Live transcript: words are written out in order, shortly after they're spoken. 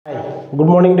Good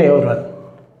morning to everyone.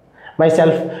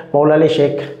 Myself, Maulali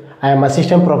Sheikh. I am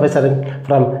assistant professor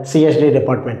from CSD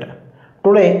department.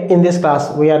 Today in this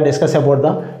class, we are discussing about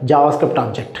the JavaScript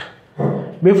object.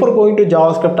 Before going to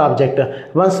JavaScript object,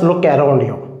 once look around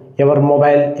you. Your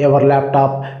mobile, your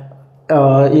laptop,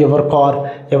 your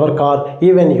car,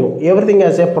 even you. Everything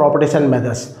has a properties and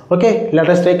methods. Okay, let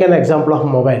us take an example of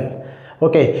mobile.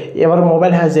 Okay, your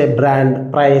mobile has a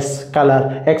brand, price,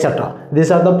 color, etc. These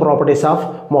are the properties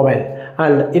of mobile,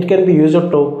 and it can be used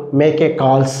to make a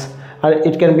calls, and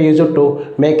it can be used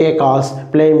to make a calls,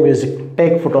 play music,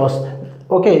 take photos,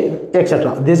 okay,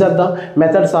 etc. These are the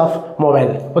methods of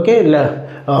mobile. Okay,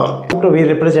 we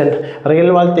represent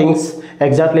real world things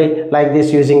exactly like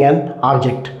this using an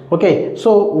object. Okay,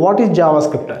 so what is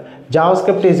JavaScript?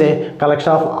 JavaScript is a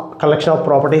collection of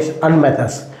properties and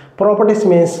methods. Properties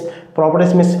means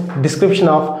description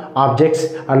of objects,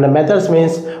 and the methods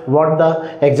means what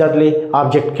the exactly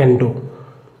object can do.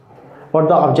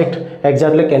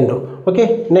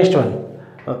 Okay, next one.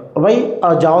 Why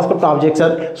JavaScript objects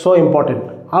are so important?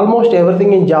 Almost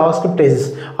everything in JavaScript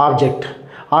is object.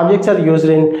 Objects are used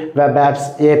in web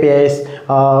apps, APIs,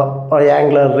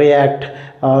 Angular, React,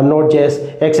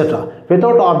 Node.js, etc.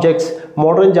 Without objects,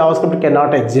 modern JavaScript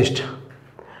cannot exist.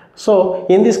 So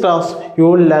in this class, you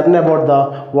will learn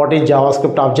about what is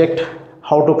JavaScript object,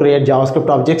 how to create JavaScript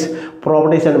objects,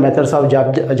 properties and methods of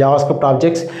JavaScript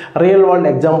objects, real world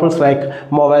examples like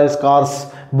mobiles, cars,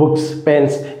 books,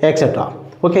 pens, etc.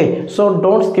 Okay, so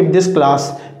don't skip this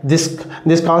class. This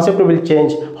concept will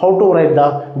change how to write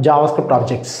the JavaScript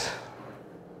objects.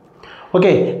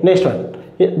 Okay, next one,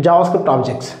 JavaScript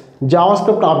objects.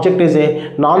 JavaScript object is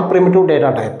a non-primitive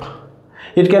data type.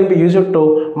 It can be used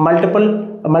to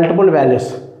multiple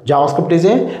values. JavaScript is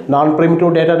a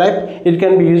non-primitive data type. It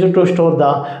can be used to store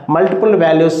the multiple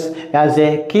values as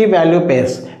a key value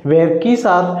pairs, where keys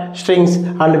are strings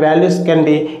and values can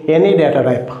be any data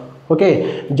type.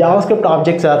 Okay, JavaScript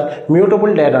objects are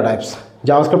mutable data types.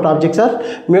 JavaScript objects are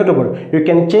mutable. You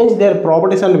can change their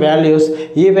properties and values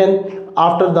even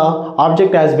after the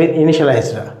object has been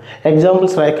initialized.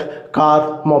 Examples like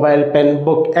car, mobile, pen,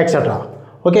 book, etc.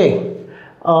 Okay.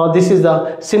 This is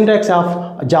the syntax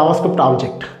of JavaScript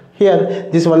object. Here,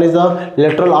 this one is the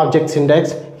literal object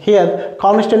syntax. Here,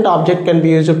 constant object can be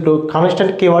used to,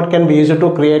 constant keyword can be used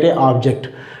to create an object.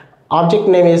 Object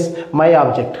name is my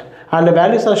object, and the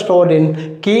values are stored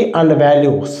in key and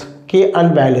values. Okay,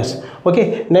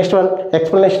 next one,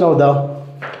 explanation of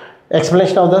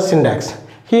the syntax.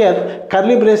 Here,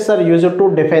 curly braces are used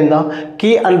to define the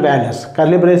key and values.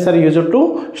 Curly braces are used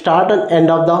to start and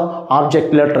end of the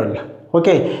object literal.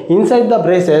 Okay, inside the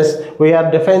braces, we are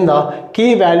define the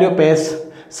key value pairs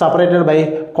separated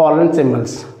by colon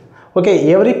symbols.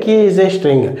 Okay, every key is a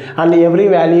string and every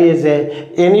value is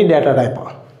any data type.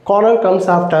 Colon comes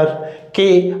after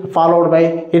key followed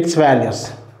by its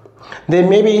values. They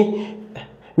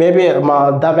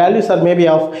the values are maybe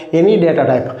of any data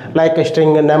type like a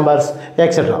string, numbers,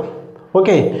 etc.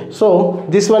 Okay, so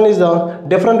this one is the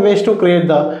different ways to create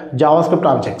the JavaScript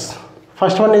objects.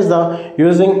 First one is the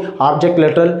using object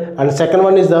literal, and second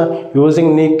one is the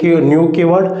using new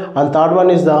keyword, and third one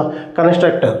is the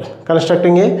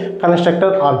constructing a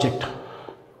constructor object.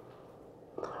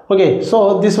 Okay,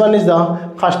 so this one is the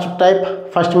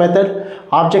first method,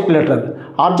 object literal.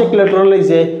 Object literal is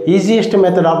the easiest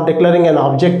method of declaring an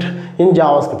object in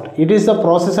JavaScript. It is the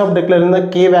process of declaring the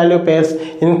key value pairs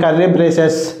in curly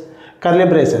braces.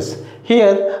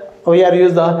 Here we are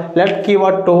use the let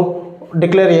keyword to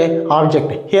declare a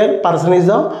object. Here person is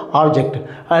the object,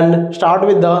 and start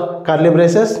with the curly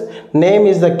braces. Name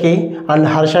is the key and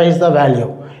Harsha is the value.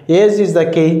 Age is the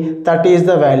key, 30 is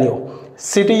the value.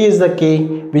 City is the key,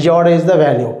 Vijayawada is the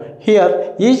value.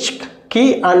 Here each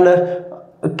key and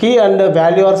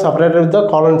value are separated with the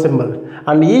colon symbol,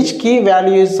 and each key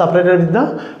value is separated with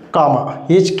the comma.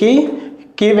 Each key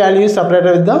value is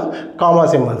separated with the comma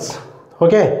symbols.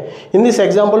 Okay, in this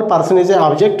example, person is an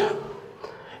object.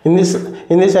 In this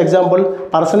example,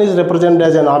 person is represented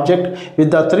as an object with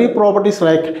the three properties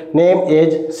like name,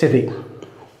 age, city.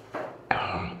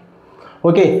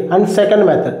 Okay, and second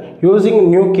method,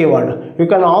 using new keyword. You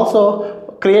can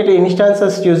also create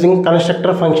instances using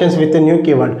constructor functions with a new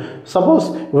keyword.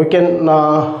 Suppose we can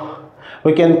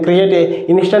create a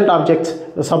instant objects.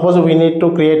 Suppose we need to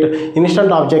create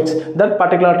instant objects. That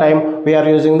particular time we are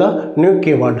using the new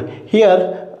keyword.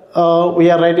 Here we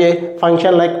are writing a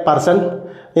function like person.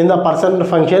 In the person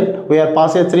function, we are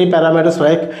passing three parameters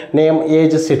like name,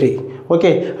 age, city.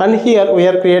 Okay, and here we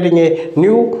are creating a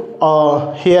new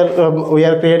we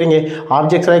are creating a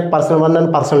objects like person1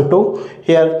 and person2.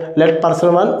 Here let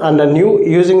person1 and a new,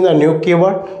 using the new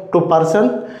keyword to person,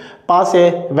 pass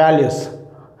a values.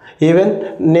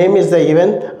 Even name is the even,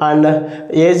 and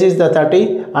age is the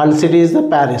 30, and city is the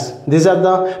Paris. These are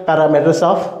the parameters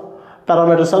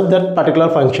of that particular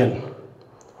function.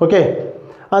 Okay.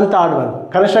 And third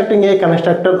one, constructing a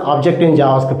constructor object in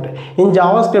JavaScript. In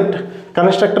JavaScript,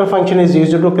 constructor function is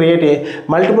used to create a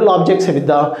multiple objects with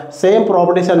the same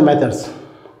properties and methods.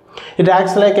 It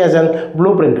acts like as a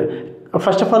blueprint.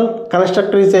 First of all,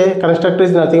 constructor is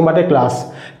nothing but a class.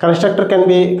 Constructor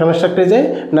is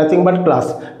a nothing but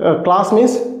class. Class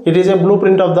means it is a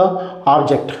blueprint of the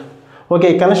object.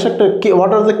 Okay, constructor,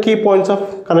 what are the key points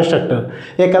of constructor?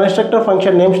 A constructor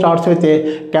function name starts with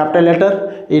a capital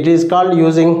letter. It is called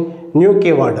using new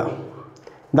keyword.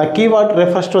 The keyword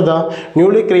refers to the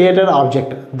newly created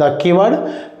object. The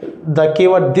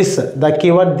keyword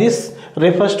this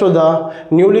refers to the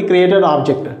newly created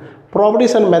object.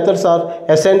 Properties and methods are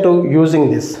assigned to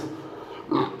using this.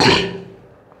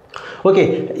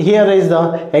 Okay, here is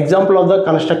the example of the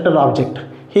constructor object.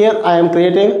 Here I am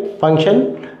creating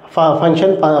function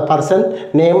person,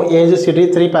 name, age, city,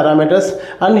 3 parameters,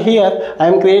 and here I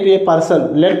am creating a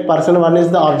person. Let person1 is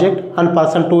the object and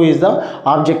person2 is the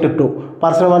object 2.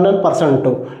 Person1 and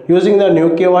person2. Using the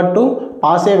new keyword to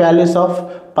pass a values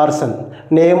of person,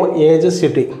 name, age,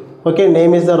 city. Okay,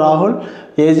 name is the Rahul,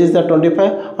 age is the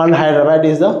 25, and Hyderabad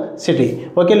is the city.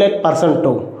 Okay, let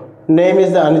person2. Name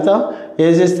is the Anita,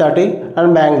 age is 30,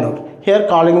 and Bangalore. Here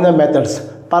calling the methods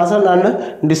person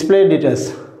and display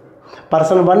details.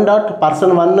 Person1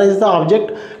 is the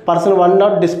object, person1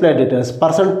 dot display details,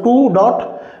 person2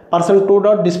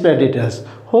 dot display details.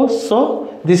 Oh,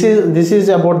 so this is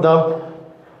about the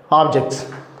objects.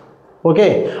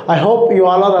 Okay, I hope you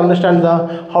all are understand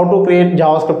the how to create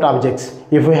JavaScript objects.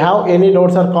 If you have any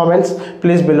doubts or comments,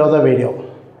 please below the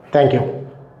video. Thank you.